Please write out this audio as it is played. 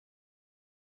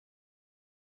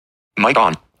Mic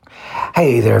on.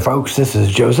 Hey there, folks. This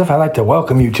is Joseph. I'd like to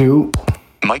welcome you to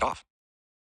Mic off.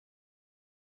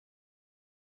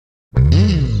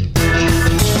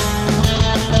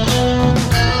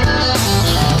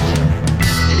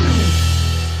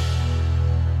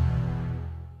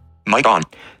 Mic on.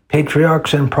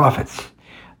 Patriarchs and Prophets.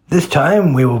 This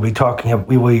time we will be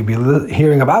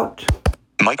hearing about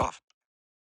Mic off.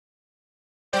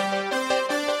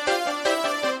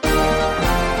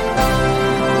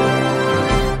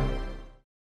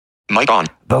 Mic on.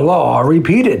 the law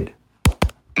repeated.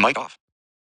 Mic off.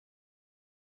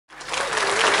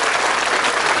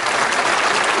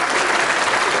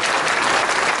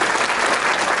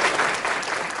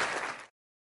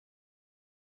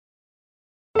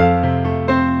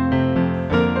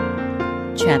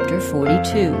 Chapter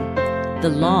 42, The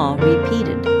Law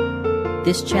Repeated.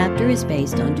 This chapter is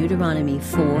based on Deuteronomy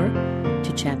 4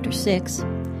 to chapter 6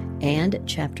 and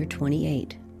chapter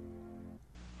 28.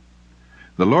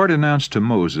 The Lord announced to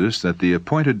Moses that the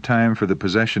appointed time for the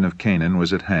possession of Canaan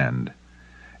was at hand.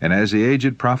 And as the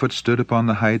aged prophet stood upon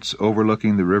the heights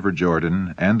overlooking the river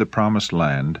Jordan and the promised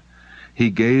land, he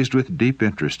gazed with deep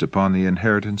interest upon the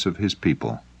inheritance of his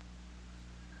people.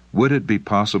 Would it be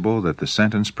possible that the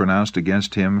sentence pronounced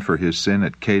against him for his sin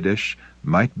at Kadesh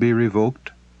might be revoked?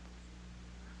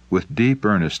 With deep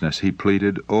earnestness he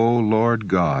pleaded, O Lord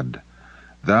God,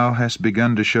 Thou hast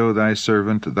begun to show thy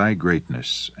servant thy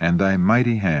greatness and thy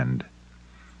mighty hand.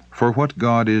 For what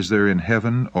God is there in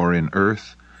heaven or in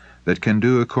earth that can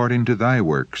do according to thy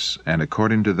works and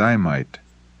according to thy might?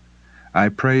 I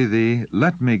pray thee,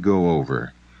 let me go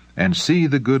over, and see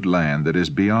the good land that is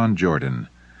beyond Jordan,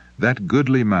 that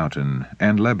goodly mountain,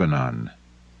 and Lebanon.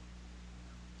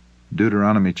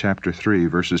 Deuteronomy chapter 3,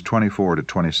 verses 24 to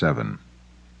 27.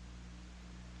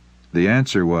 The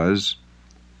answer was,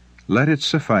 Let it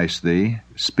suffice thee,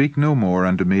 speak no more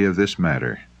unto me of this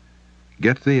matter.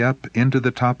 Get thee up into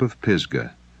the top of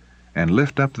Pisgah, and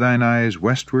lift up thine eyes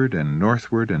westward and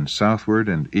northward and southward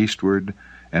and eastward,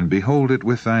 and behold it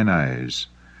with thine eyes,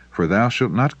 for thou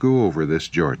shalt not go over this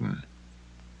Jordan.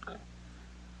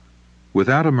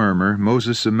 Without a murmur,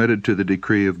 Moses submitted to the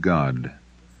decree of God,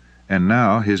 and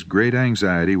now his great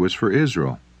anxiety was for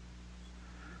Israel.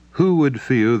 Who would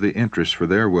feel the interest for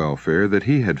their welfare that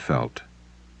he had felt?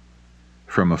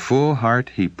 From a full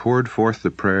heart he poured forth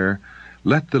the prayer,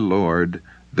 Let the Lord,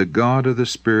 the God of the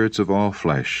spirits of all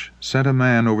flesh, set a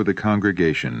man over the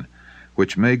congregation,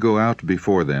 which may go out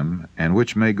before them, and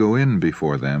which may go in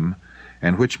before them,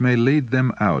 and which may lead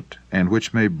them out, and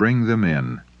which may bring them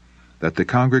in, that the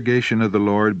congregation of the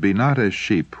Lord be not as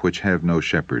sheep which have no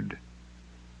shepherd.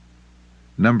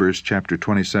 Numbers chapter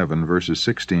 27, verses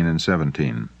 16 and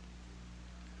 17.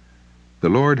 The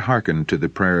Lord hearkened to the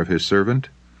prayer of his servant,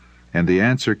 and the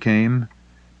answer came,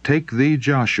 Take thee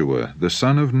Joshua, the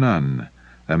son of Nun,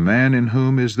 a man in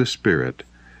whom is the Spirit,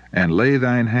 and lay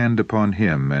thine hand upon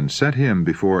him, and set him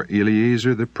before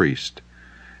Eleazar the priest,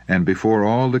 and before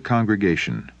all the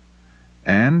congregation,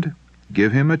 and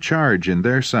give him a charge in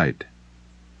their sight.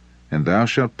 And thou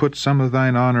shalt put some of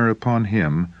thine honor upon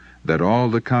him, that all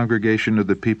the congregation of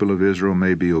the people of Israel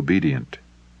may be obedient.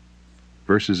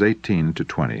 Verses 18 to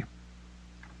 20.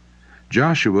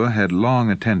 Joshua had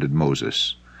long attended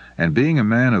Moses, and being a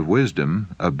man of wisdom,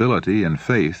 ability, and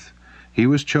faith, he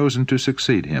was chosen to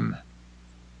succeed him.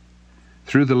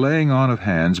 Through the laying on of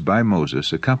hands by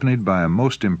Moses, accompanied by a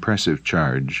most impressive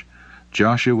charge,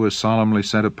 Joshua was solemnly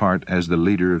set apart as the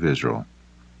leader of Israel.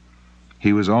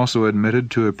 He was also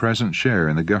admitted to a present share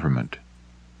in the government.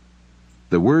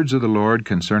 The words of the Lord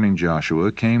concerning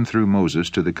Joshua came through Moses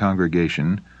to the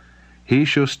congregation, He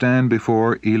shall stand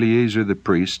before Eleazar the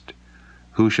priest,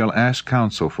 who shall ask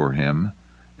counsel for him,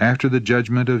 after the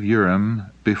judgment of Urim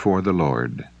before the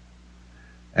Lord.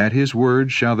 At his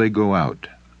word shall they go out,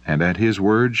 and at his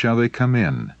word shall they come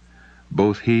in,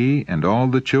 both he and all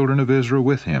the children of Israel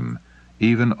with him,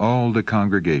 even all the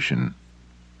congregation.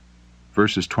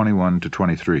 Verses 21 to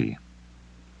 23.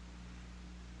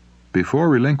 Before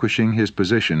relinquishing his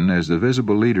position as the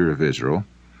visible leader of Israel,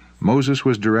 Moses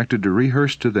was directed to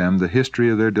rehearse to them the history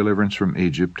of their deliverance from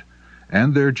Egypt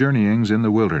and their journeyings in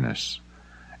the wilderness,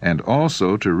 and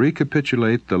also to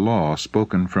recapitulate the law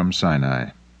spoken from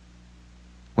Sinai.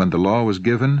 When the law was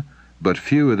given, but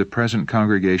few of the present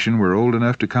congregation were old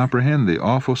enough to comprehend the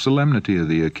awful solemnity of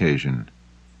the occasion.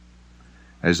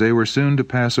 As they were soon to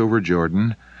pass over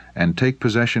Jordan and take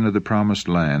possession of the promised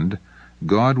land,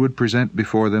 God would present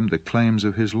before them the claims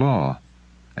of his law,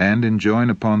 and enjoin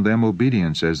upon them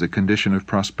obedience as the condition of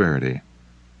prosperity.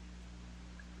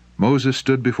 Moses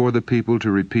stood before the people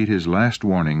to repeat his last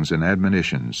warnings and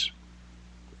admonitions.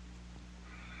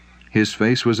 His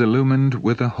face was illumined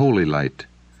with a holy light.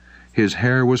 His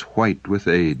hair was white with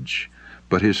age,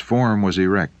 but his form was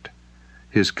erect.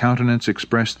 His countenance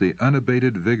expressed the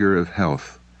unabated vigor of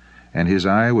health, and his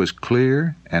eye was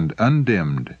clear and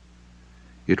undimmed.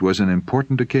 It was an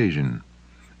important occasion,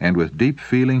 and with deep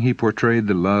feeling he portrayed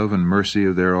the love and mercy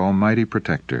of their almighty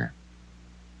protector.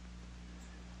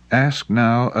 Ask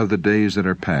now of the days that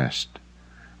are past,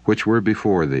 which were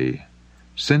before thee,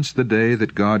 since the day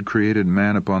that God created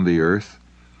man upon the earth,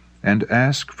 and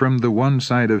ask from the one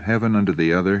side of heaven unto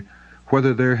the other,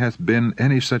 whether there hath been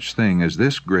any such thing as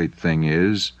this great thing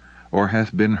is, or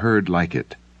hath been heard like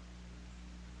it.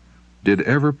 Did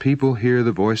ever people hear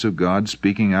the voice of God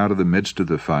speaking out of the midst of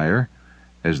the fire,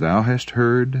 as thou hast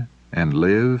heard, and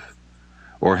live?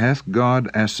 Or hath God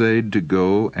essayed to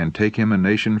go and take him a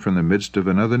nation from the midst of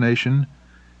another nation,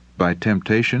 by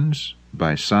temptations,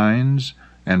 by signs,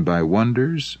 and by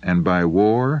wonders, and by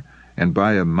war, and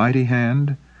by a mighty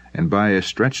hand, and by a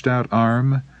stretched out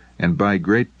arm, and by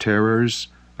great terrors,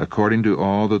 according to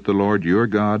all that the Lord your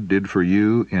God did for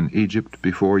you in Egypt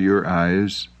before your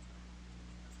eyes?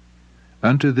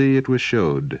 Unto thee it was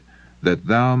showed, that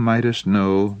thou mightest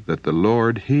know that the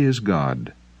Lord he is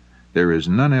God, there is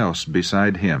none else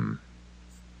beside him.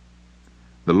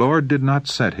 The Lord did not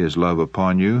set his love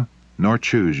upon you, nor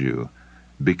choose you,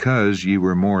 because ye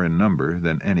were more in number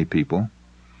than any people,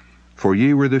 for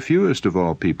ye were the fewest of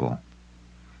all people,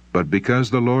 but because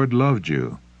the Lord loved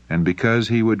you, and because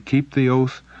he would keep the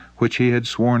oath which he had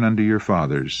sworn unto your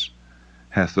fathers,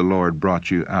 hath the Lord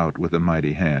brought you out with a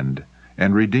mighty hand,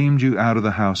 and redeemed you out of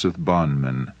the house of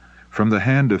bondmen, from the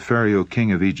hand of Pharaoh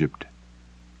king of Egypt.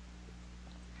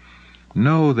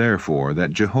 Know therefore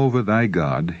that Jehovah thy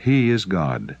God, he is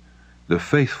God, the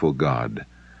faithful God,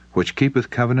 which keepeth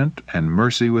covenant and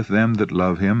mercy with them that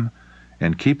love him,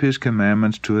 and keep his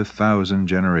commandments to 1,000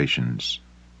 generations.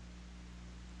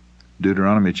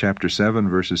 Deuteronomy chapter 7,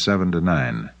 verses 7 to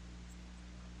 9.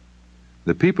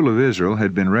 The people of Israel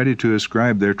had been ready to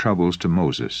ascribe their troubles to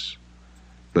Moses,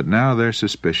 but now their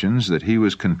suspicions that he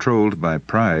was controlled by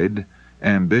pride,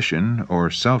 ambition, or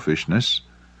selfishness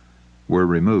were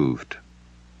removed,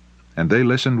 and they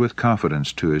listened with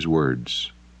confidence to his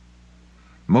words.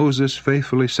 Moses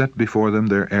faithfully set before them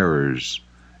their errors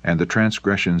and the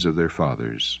transgressions of their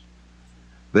fathers.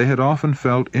 They had often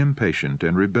felt impatient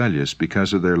and rebellious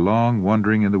because of their long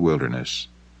wandering in the wilderness,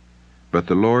 but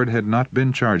the Lord had not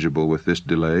been chargeable with this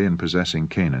delay in possessing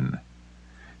Canaan.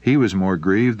 He was more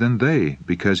grieved than they,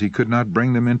 because he could not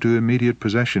bring them into immediate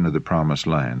possession of the promised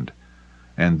land,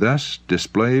 and thus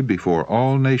display before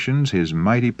all nations his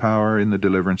mighty power in the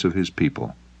deliverance of his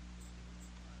people.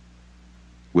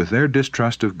 With their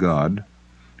distrust of God,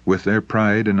 with their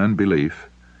pride and unbelief,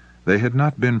 they had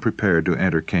not been prepared to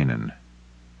enter Canaan.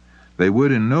 They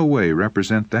would in no way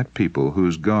represent that people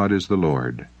whose God is the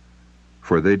Lord,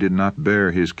 for they did not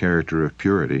bear his character of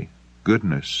purity,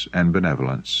 goodness, and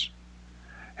benevolence.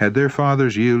 Had their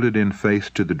fathers yielded in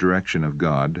faith to the direction of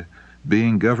God,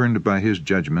 being governed by his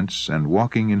judgments and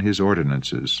walking in his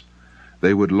ordinances,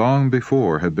 they would long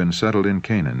before have been settled in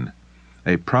Canaan,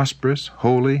 a prosperous,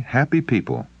 holy, happy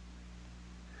people.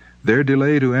 Their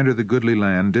delay to enter the goodly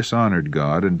land dishonored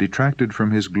God and detracted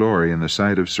from his glory in the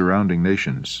sight of surrounding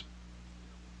nations.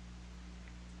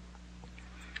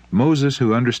 Moses,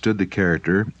 who understood the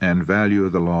character and value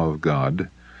of the law of God,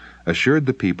 assured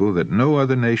the people that no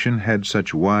other nation had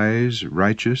such wise,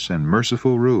 righteous, and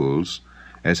merciful rules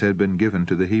as had been given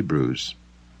to the Hebrews.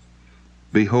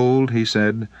 Behold, he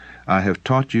said, I have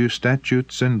taught you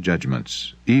statutes and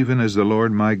judgments, even as the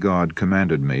Lord my God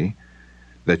commanded me,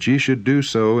 that ye should do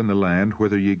so in the land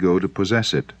whither ye go to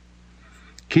possess it.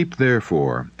 Keep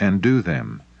therefore, and do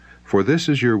them, for this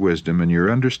is your wisdom and your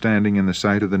understanding in the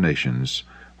sight of the nations,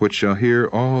 which shall hear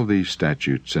all these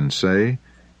statutes, and say,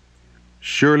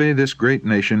 Surely this great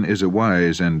nation is a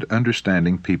wise and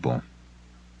understanding people.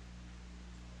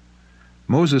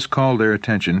 Moses called their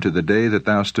attention to the day that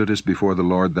thou stoodest before the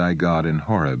Lord thy God in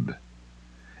Horeb.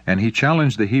 And he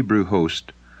challenged the Hebrew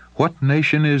host, What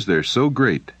nation is there so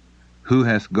great? Who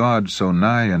hath God so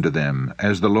nigh unto them,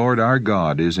 as the Lord our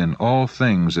God is in all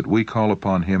things that we call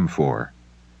upon him for?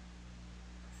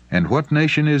 And what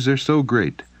nation is there so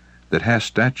great, that hath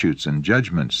statutes and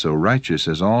judgments so righteous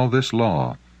as all this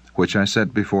law, which I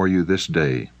set before you this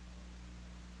day?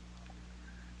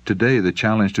 Today the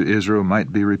challenge to Israel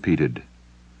might be repeated.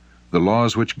 The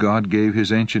laws which God gave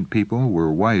his ancient people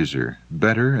were wiser,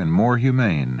 better, and more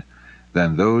humane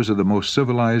than those of the most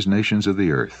civilized nations of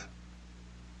the earth.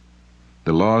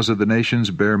 The laws of the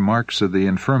nations bear marks of the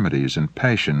infirmities and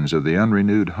passions of the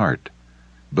unrenewed heart,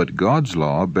 but God's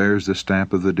law bears the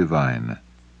stamp of the divine.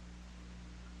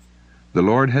 The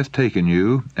Lord hath taken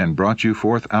you, and brought you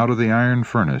forth out of the iron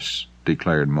furnace,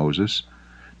 declared Moses,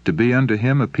 to be unto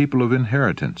him a people of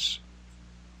inheritance.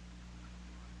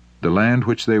 The land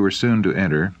which they were soon to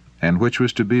enter, and which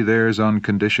was to be theirs on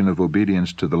condition of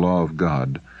obedience to the law of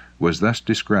God, was thus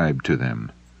described to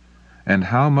them. And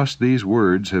how must these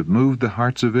words have moved the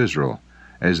hearts of Israel,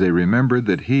 as they remembered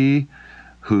that he,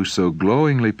 who so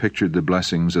glowingly pictured the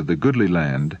blessings of the goodly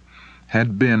land,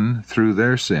 had been, through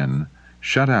their sin,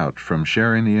 shut out from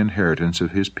sharing the inheritance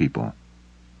of his people.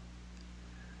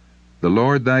 The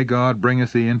Lord thy God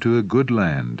bringeth thee into a good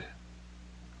land,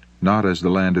 not as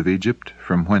the land of Egypt,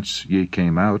 from whence ye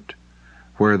came out,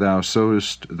 where thou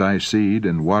sowest thy seed,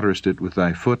 and waterest it with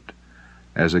thy foot,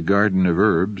 as a garden of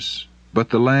herbs, but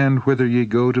the land whither ye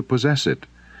go to possess it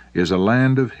is a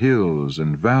land of hills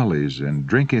and valleys, and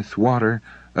drinketh water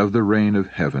of the rain of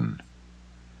heaven.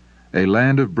 A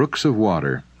land of brooks of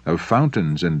water, of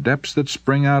fountains and depths that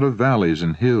spring out of valleys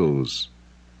and hills.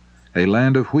 A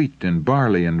land of wheat and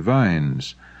barley and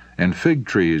vines, and fig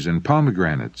trees and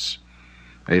pomegranates.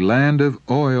 A land of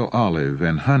oil, olive,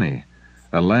 and honey,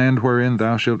 a land wherein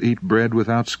thou shalt eat bread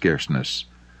without scarceness.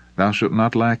 Thou shalt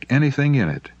not lack anything in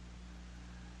it.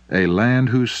 A land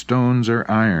whose stones are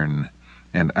iron,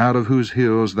 and out of whose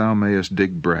hills thou mayest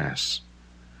dig brass.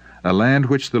 A land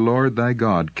which the Lord thy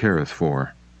God careth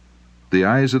for. The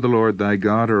eyes of the Lord thy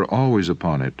God are always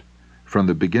upon it, from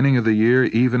the beginning of the year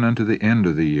even unto the end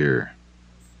of the year.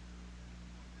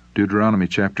 Deuteronomy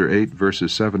chapter 8,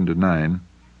 verses 7 to 9,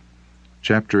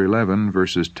 chapter 11,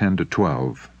 verses 10 to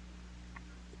 12.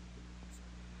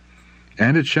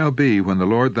 And it shall be, when the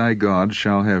Lord thy God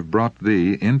shall have brought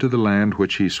thee into the land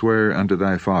which he sware unto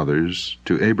thy fathers,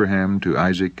 to Abraham, to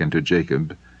Isaac, and to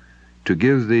Jacob, to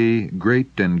give thee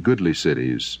great and goodly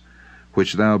cities,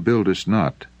 which thou buildest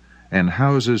not, and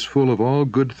houses full of all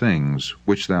good things,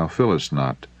 which thou fillest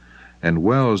not, and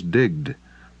wells digged,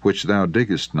 which thou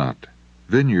diggest not,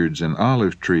 vineyards and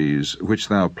olive trees, which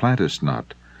thou plantest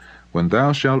not, when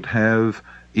thou shalt have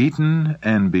eaten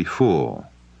and be full,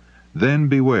 then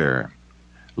beware,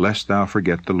 lest thou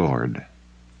forget the Lord.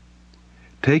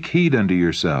 Take heed unto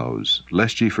yourselves,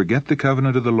 lest ye forget the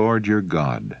covenant of the Lord your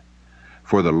God.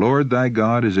 For the Lord thy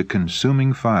God is a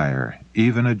consuming fire,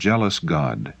 even a jealous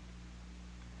God.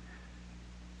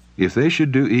 If they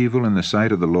should do evil in the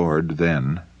sight of the Lord,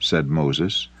 then, said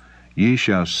Moses, ye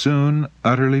shall soon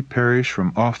utterly perish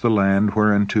from off the land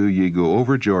whereunto ye go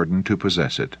over Jordan to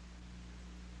possess it.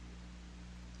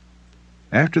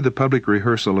 After the public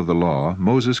rehearsal of the law,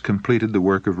 Moses completed the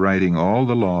work of writing all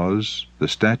the laws, the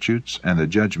statutes, and the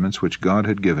judgments which God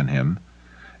had given him,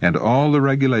 and all the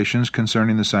regulations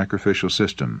concerning the sacrificial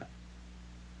system.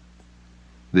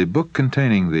 The book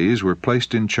containing these were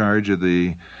placed in charge of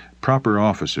the proper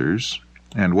officers,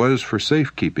 and was for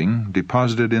safekeeping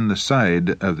deposited in the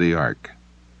side of the ark.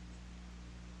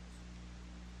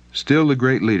 Still the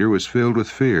great leader was filled with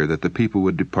fear that the people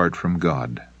would depart from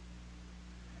God.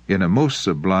 In a most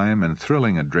sublime and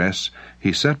thrilling address,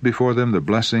 he set before them the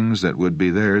blessings that would be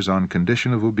theirs on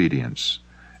condition of obedience,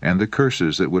 and the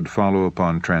curses that would follow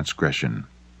upon transgression.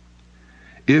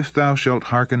 If thou shalt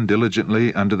hearken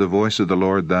diligently unto the voice of the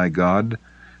Lord thy God,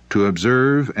 to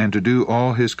observe and to do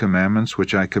all his commandments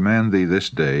which I command thee this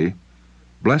day,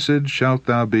 blessed shalt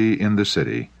thou be in the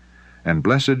city, and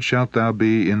blessed shalt thou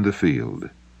be in the field,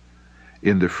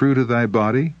 in the fruit of thy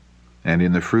body, and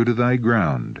in the fruit of thy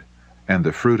ground, and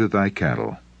the fruit of thy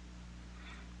cattle.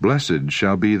 Blessed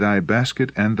shall be thy basket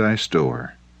and thy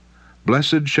store.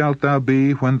 Blessed shalt thou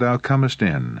be when thou comest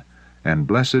in, and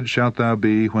blessed shalt thou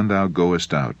be when thou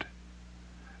goest out.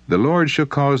 The Lord shall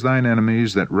cause thine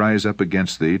enemies that rise up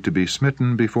against thee to be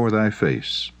smitten before thy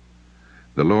face.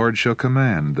 The Lord shall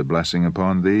command the blessing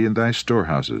upon thee in thy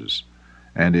storehouses,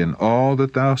 and in all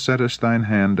that thou settest thine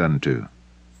hand unto.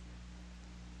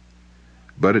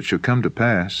 But it shall come to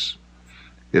pass,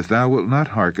 if thou wilt not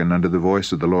hearken unto the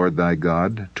voice of the Lord thy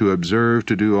God, to observe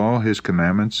to do all his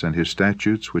commandments and his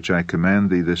statutes which I command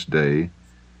thee this day,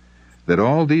 that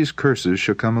all these curses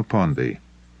shall come upon thee,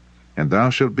 and thou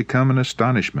shalt become an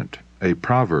astonishment, a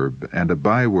proverb, and a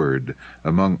byword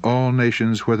among all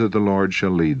nations whither the Lord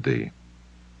shall lead thee.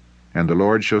 And the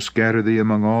Lord shall scatter thee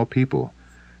among all people,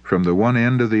 from the one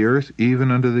end of the earth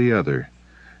even unto the other,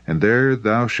 and there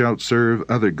thou shalt serve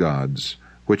other gods,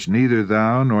 which neither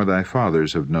thou nor thy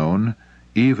fathers have known,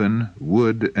 even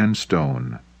wood and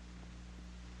stone.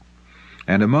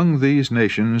 And among these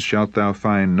nations shalt thou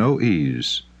find no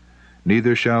ease,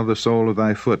 neither shall the sole of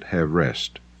thy foot have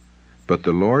rest. But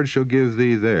the Lord shall give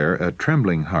thee there a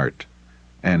trembling heart,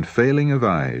 and failing of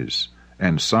eyes,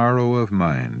 and sorrow of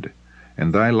mind,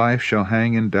 and thy life shall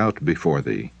hang in doubt before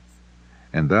thee.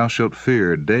 and thou shalt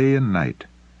fear day and night,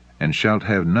 and shalt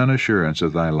have none assurance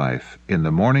of thy life. In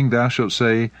the morning thou shalt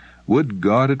say, Would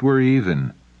God it were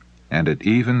even! And at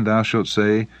even thou shalt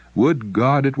say, Would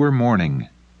God it were morning!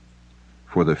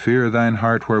 For the fear of thine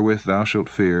heart wherewith thou shalt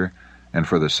fear, and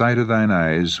for the sight of thine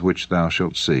eyes which thou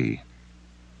shalt see.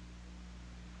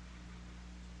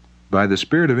 By the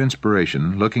spirit of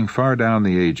inspiration, looking far down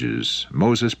the ages,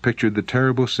 Moses pictured the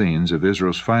terrible scenes of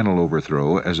Israel's final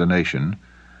overthrow as a nation,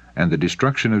 and the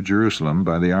destruction of Jerusalem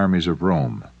by the armies of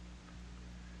Rome.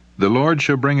 The Lord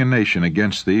shall bring a nation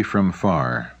against thee from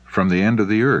far, from the end of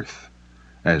the earth,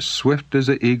 as swift as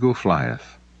the eagle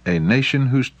flieth, a nation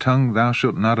whose tongue thou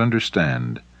shalt not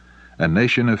understand, a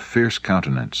nation of fierce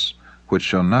countenance, which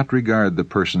shall not regard the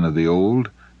person of the old,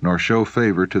 nor show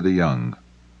favor to the young.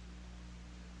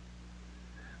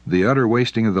 The utter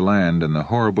wasting of the land and the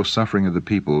horrible suffering of the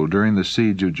people during the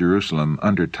siege of Jerusalem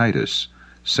under Titus,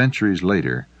 centuries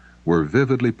later, were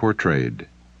vividly portrayed.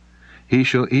 He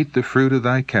shall eat the fruit of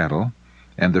thy cattle,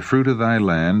 and the fruit of thy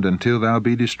land, until thou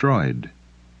be destroyed.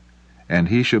 And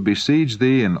he shall besiege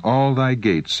thee in all thy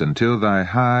gates, until thy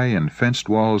high and fenced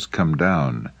walls come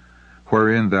down,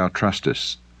 wherein thou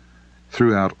trustest,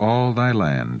 throughout all thy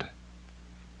land.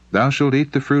 Thou shalt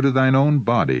eat the fruit of thine own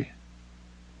body,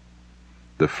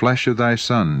 the flesh of thy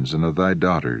sons and of thy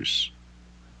daughters,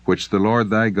 which the Lord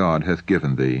thy God hath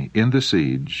given thee, in the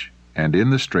siege, and in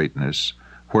the straitness,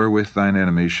 wherewith thine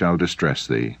enemies shall distress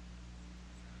thee.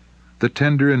 The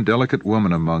tender and delicate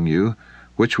woman among you,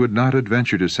 which would not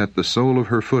adventure to set the sole of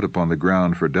her foot upon the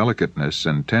ground for delicateness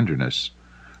and tenderness,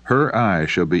 her eye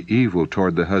shall be evil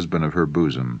toward the husband of her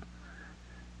bosom,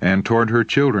 and toward her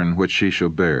children which she shall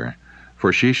bear,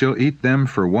 for she shall eat them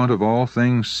for want of all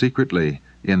things secretly,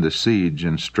 in the siege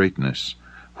and straitness,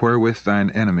 wherewith thine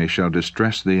enemy shall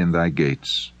distress thee in thy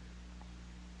gates.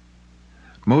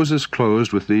 Moses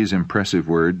closed with these impressive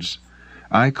words,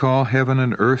 I call heaven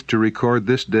and earth to record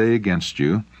this day against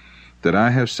you, that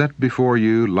I have set before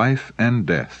you life and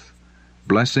death,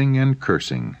 blessing and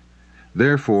cursing.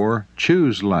 Therefore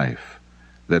choose life,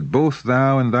 that both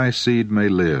thou and thy seed may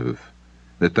live,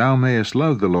 that thou mayest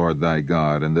love the Lord thy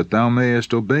God, and that thou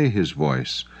mayest obey his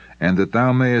voice, and that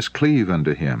thou mayest cleave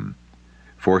unto him.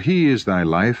 For he is thy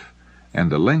life,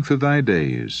 and the length of thy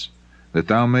days, that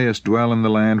thou mayest dwell in the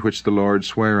land which the Lord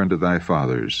sware unto thy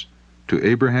fathers, to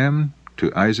Abraham,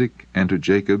 to Isaac, and to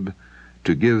Jacob,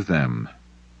 to give them.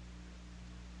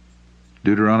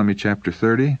 Deuteronomy chapter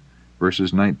 30,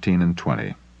 verses 19 and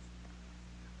 20.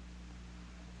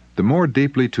 The more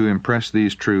deeply to impress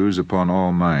these truths upon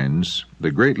all minds,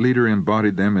 the great leader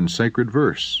embodied them in sacred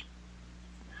verse.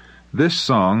 This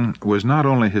song was not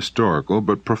only historical,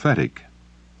 but prophetic.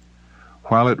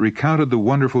 While it recounted the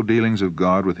wonderful dealings of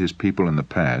God with his people in the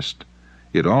past,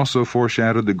 it also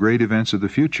foreshadowed the great events of the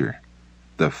future,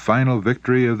 the final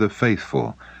victory of the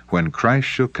faithful, when Christ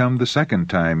shall come the second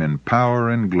time in power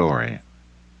and glory.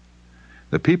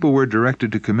 The people were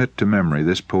directed to commit to memory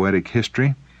this poetic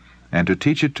history, and to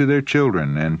teach it to their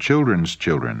children and children's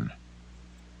children.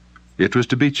 It was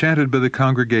to be chanted by the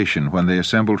congregation when they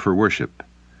assembled for worship,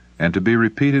 and to be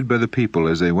repeated by the people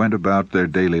as they went about their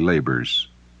daily labors.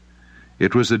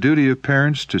 It was the duty of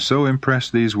parents to so impress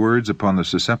these words upon the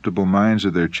susceptible minds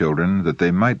of their children that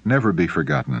they might never be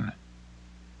forgotten.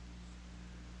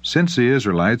 Since the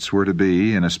Israelites were to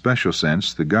be, in a special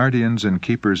sense, the guardians and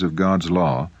keepers of God's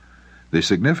law, the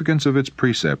significance of its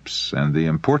precepts and the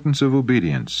importance of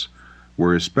obedience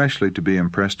were especially to be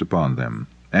impressed upon them,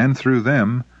 and through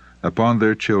them upon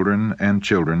their children and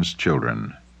children's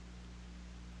children.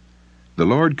 The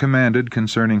Lord commanded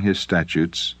concerning his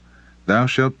statutes, Thou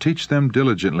shalt teach them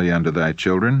diligently unto thy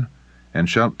children, and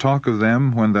shalt talk of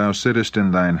them when thou sittest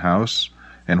in thine house,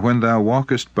 and when thou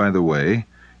walkest by the way,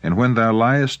 and when thou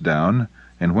liest down,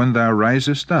 and when thou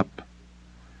risest up.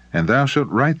 And thou shalt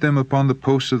write them upon the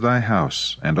posts of thy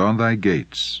house, and on thy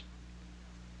gates.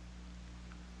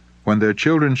 When their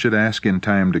children should ask in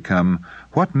time to come,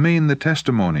 What mean the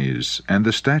testimonies, and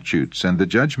the statutes, and the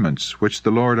judgments, which the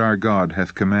Lord our God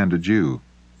hath commanded you?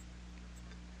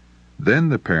 Then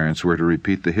the parents were to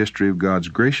repeat the history of God's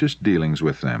gracious dealings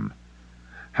with them,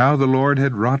 how the Lord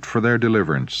had wrought for their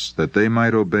deliverance, that they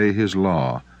might obey his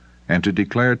law, and to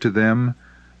declare to them,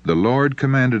 The Lord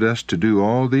commanded us to do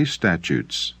all these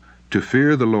statutes, to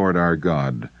fear the Lord our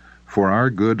God, for our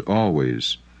good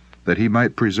always, that he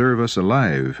might preserve us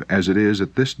alive, as it is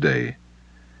at this day.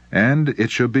 And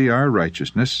it shall be our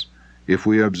righteousness, if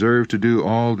we observe to do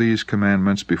all these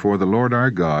commandments before the Lord our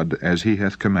God, as he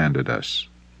hath commanded us.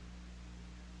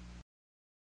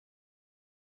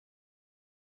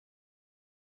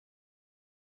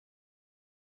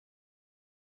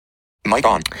 Mic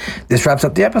on. This wraps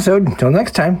up the episode. Until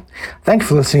next time, thanks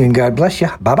for listening and God bless you.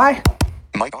 Bye-bye.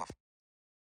 Mic off.